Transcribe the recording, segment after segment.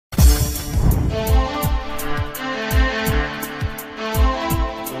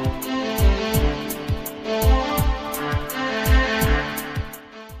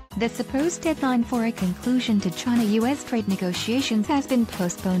The supposed deadline for a conclusion to China-US trade negotiations has been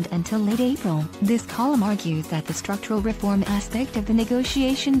postponed until late April. This column argues that the structural reform aspect of the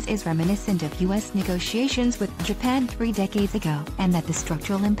negotiations is reminiscent of US negotiations with Japan 3 decades ago, and that the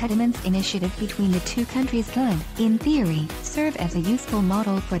structural impediments initiative between the two countries could, in theory, serve as a useful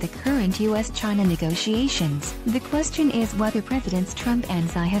model for the current US-China negotiations. The question is whether Presidents Trump and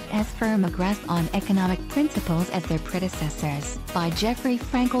Xi have as firm a grasp on economic principles as their predecessors. By Jeffrey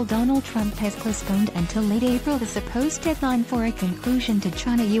Frankel. Donald Trump has postponed until late April the supposed deadline for a conclusion to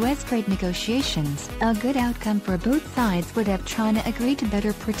China-US trade negotiations. A good outcome for both sides would have China agree to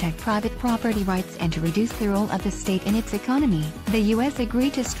better protect private property rights and to reduce the role of the state in its economy. The US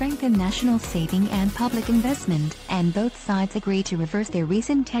agreed to strengthen national saving and public investment, and both sides agree to reverse their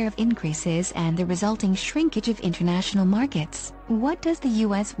recent tariff increases and the resulting shrinkage of international markets. What does the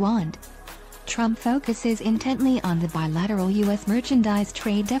US want? Trump focuses intently on the bilateral U.S. merchandise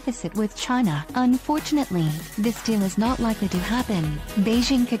trade deficit with China. Unfortunately, this deal is not likely to happen.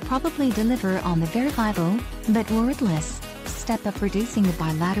 Beijing could probably deliver on the verifiable, but wordless, step of reducing the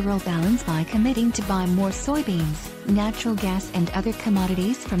bilateral balance by committing to buy more soybeans, natural gas and other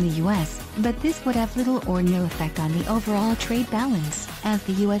commodities from the U.S., but this would have little or no effect on the overall trade balance, as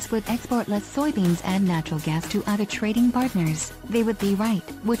the U.S. would export less soybeans and natural gas to other trading partners. They would be right,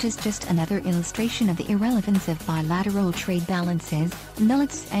 which is just another illustration of the irrelevance of bilateral trade balances.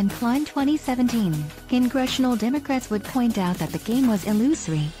 Milits and Klein 2017. Congressional Democrats would point out that the game was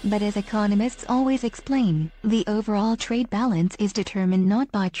illusory, but as economists always explain, the overall trade balance is determined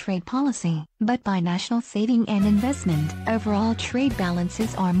not by trade policy, but by national saving and investment. Overall trade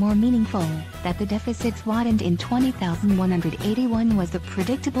balances are more meaningful. That the deficits widened in 20,181 was the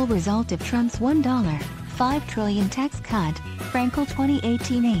predictable result of Trump's $1.5 trillion tax cut. Frankel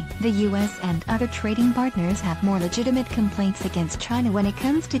 2018a. The U.S. and other trading partners have more legitimate complaints against China when it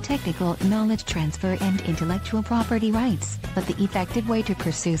comes to technical knowledge transfer and intellectual property rights, but the effective way to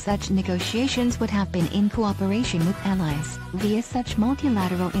pursue such negotiations would have been in cooperation with allies, via such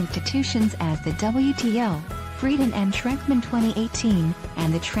multilateral institutions as the WTO, Frieden and Schreckman 2018,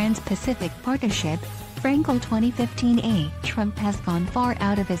 and the Trans-Pacific Partnership. Frankel 2015a. Trump has gone far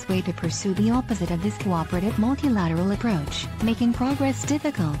out of his way to pursue the opposite of this cooperative multilateral approach, making progress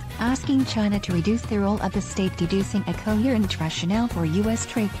difficult. Asking China to reduce the role of the state, deducing a coherent rationale for U.S.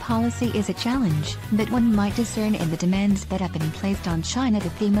 trade policy is a challenge, but one might discern in the demands that have been placed on China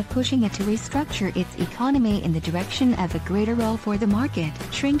the theme of pushing it to restructure its economy in the direction of a greater role for the market,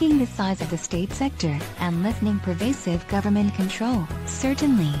 shrinking the size of the state sector, and lessening pervasive government control.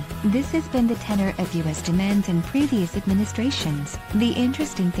 Certainly, this has been the tenor of U.S. demands in previous administrations. The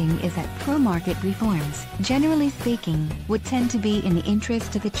interesting thing is that pro-market reforms, generally speaking, would tend to be in the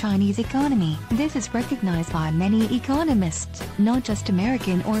interest of the Chinese economy. This is recognized by many economists, not just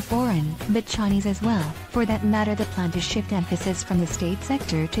American or foreign, but Chinese as well. For that matter, the plan to shift emphasis from the state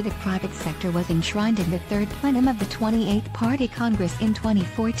sector to the private sector was enshrined in the third plenum of the 28th Party Congress in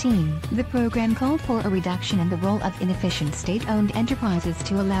 2014. The program called for a reduction in the role of inefficient state-owned enterprises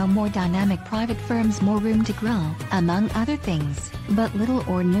to allow more dynamic private firms more room to grow, among other things. But little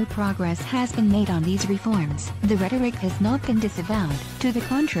or no progress has been made on these reforms. The rhetoric has not been disavowed. To the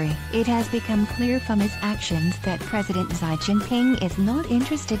contrary, it has become clear from his actions that President Xi Jinping is not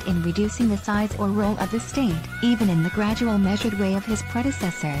interested in reducing the size or role of the state, even in the gradual measured way of his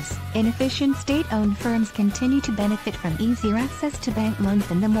predecessors. Inefficient state-owned firms continue to benefit from easier access to bank loans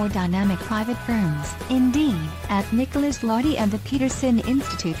than the more dynamic private firms. Indeed, as Nicholas Lardy of the Peterson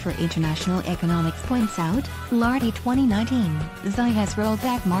Institute for International Economics points out, Lardy 2019, Xi has rolled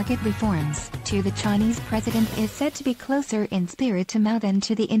back market reforms. The Chinese president is said to be closer in spirit to Mao than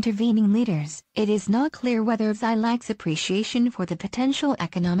to the intervening leaders. It is not clear whether Xi lacks appreciation for the potential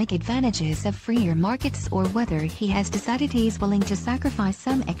economic advantages of freer markets or whether he has decided he is willing to sacrifice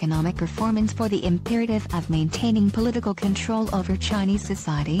some economic performance for the imperative of maintaining political control over Chinese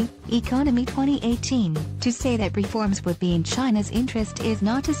society. Economy 2018. To say that reforms would be in China's interest is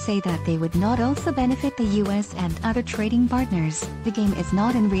not to say that they would not also benefit the U.S. and other trading partners. The game is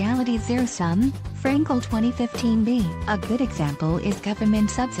not in reality zero-sum. Frankel 2015b. A good example is government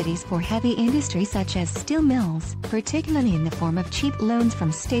subsidies for heavy industry such as steel mills, particularly in the form of cheap loans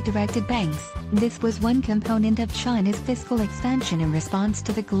from state-directed banks. This was one component of China's fiscal expansion in response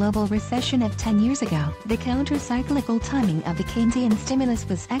to the global recession of 10 years ago. The counter-cyclical timing of the Keynesian stimulus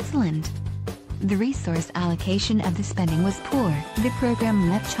was excellent. The resource allocation of the spending was poor. The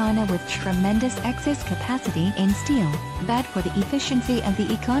program left China with tremendous excess capacity in steel, bad for the efficiency of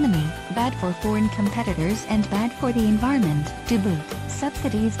the economy, bad for foreign competitors and bad for the environment. To boot,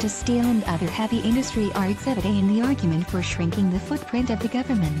 subsidies to steel and other heavy industry are exhibiting in the argument for shrinking the footprint of the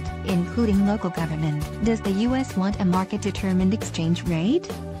government, including local government. Does the U.S. want a market-determined exchange rate?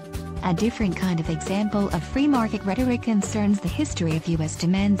 A different kind of example of free market rhetoric concerns the history of U.S.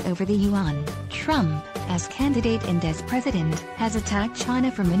 demands over the yuan. Trump, as candidate and as president, has attacked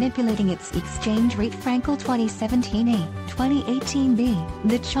China for manipulating its exchange rate. Frankel 2017a, 2018b.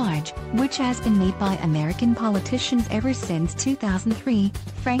 The charge, which has been made by American politicians ever since 2003,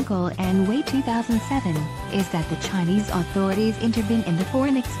 Frankel and Wei 2007, is that the Chinese authorities intervene in the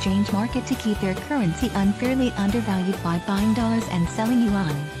foreign exchange market to keep their currency unfairly undervalued by buying dollars and selling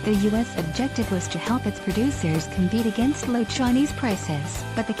yuan. The U.S. objective was to help its producers compete against low Chinese prices,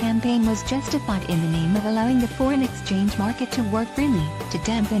 but the campaign was justified in the name of allowing the foreign exchange market to work freely, to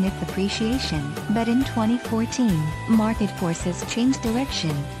dampen its appreciation. But in 2014, market forces changed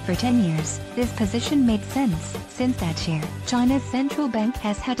direction. For 10 years, this position made sense. Since that year, China's central bank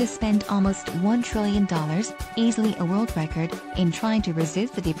has had to spend almost $1 trillion, easily a world record, in trying to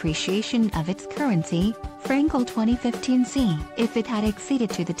resist the depreciation of its currency. Frankel 2015c. If it had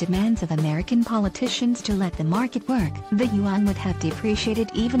acceded to the demands of American politicians to let the market work, the yuan would have depreciated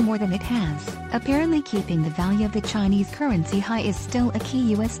even more than it has. Apparently keeping the value of the Chinese currency high is still a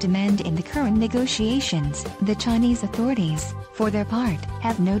key U.S. demand in the current negotiations. The Chinese authorities, for their part,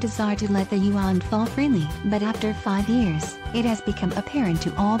 have no desire to let the yuan fall freely. But after 5 years, it has become apparent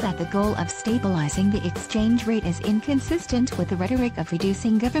to all that the goal of stabilizing the exchange rate is inconsistent with the rhetoric of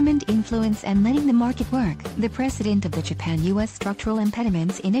reducing government influence and letting the market work. The precedent of the Japan-US Structural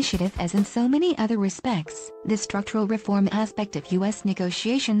Impediments Initiative, as in so many other respects, the structural reform aspect of U.S.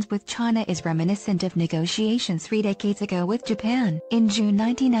 negotiations with China is reminiscent of negotiations 3 decades ago with Japan. In June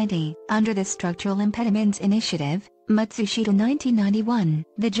 1990, under the Structural Impediments Initiative, Matsushita 1991,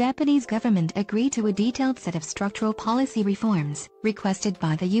 the Japanese government agreed to a detailed set of structural policy reforms, requested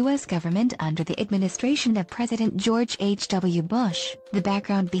by the U.S. government under the administration of President George H.W. Bush. The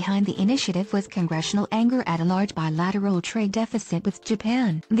background behind the initiative was congressional anger at a large bilateral trade deficit with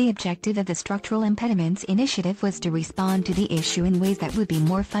Japan. The objective of the Structural Impediments Initiative was to respond to the issue in ways that would be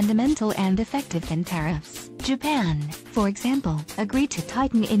more fundamental and effective than tariffs. Japan, for example, agreed to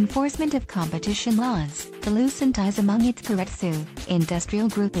tighten enforcement of competition laws, to loosen ties among its keiretsu, industrial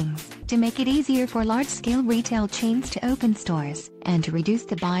groupings, to make it easier for large-scale retail chains to open stores, and to reduce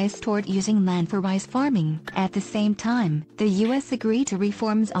the bias toward using land for rice farming. At the same time, the U.S. agreed to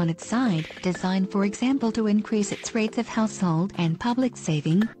reforms on its side, designed for example to increase its rates of household and public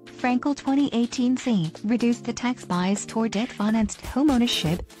saving. Frankel 2018c, reduce the tax bias toward debt-financed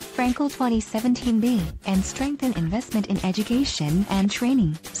homeownership. Frankel 2017b, and strengthen investment in education and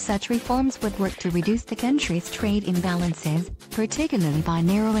training. Such reforms would work to reduce the country's trade imbalances, particularly by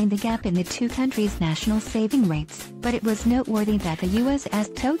narrowing the gap in the two countries' national saving rates. But it was noteworthy that the U.S.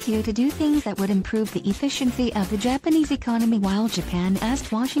 asked Tokyo to do things that would improve the efficiency of the Japanese economy, while Japan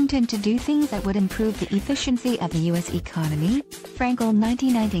asked Washington to do things that would improve the efficiency of the U.S. economy. Frankel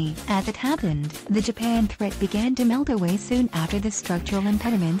 1990. As it happened, the Japan threat began to melt away soon after the Structural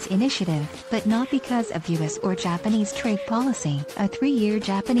Impediments Initiative, but not because of U.S. or Japanese trade policy. A 3-year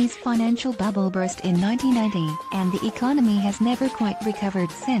Japanese financial bubble burst in 1990, and the economy has never quite recovered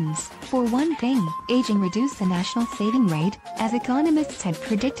since. For one thing, aging reduced the national saving rate, as economists had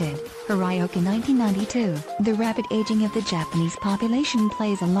predicted. Hirayuki 1992. The rapid aging of the Japanese population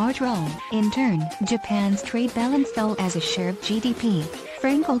plays a large role. In turn, Japan's trade balance fell as a share of GDP.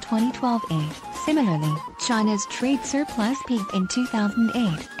 Frankel 2012a. Similarly, China's trade surplus peaked in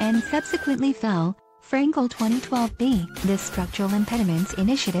 2008 and subsequently fell. Frankel 2012b. The Structural Impediments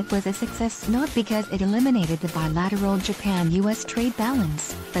Initiative was a success not because it eliminated the bilateral Japan-US trade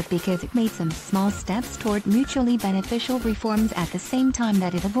balance, but because it made some small steps toward mutually beneficial reforms at the same time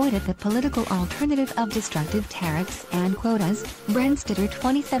that it avoided the political alternative of destructive tariffs and quotas. Brandstetter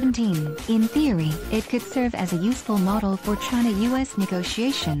 2017. In theory, it could serve as a useful model for China-US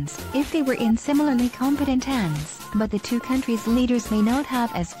negotiations if they were in similarly competent hands, but the two countries' leaders may not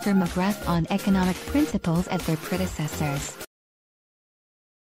have as firm a grasp on economic principles as their predecessors.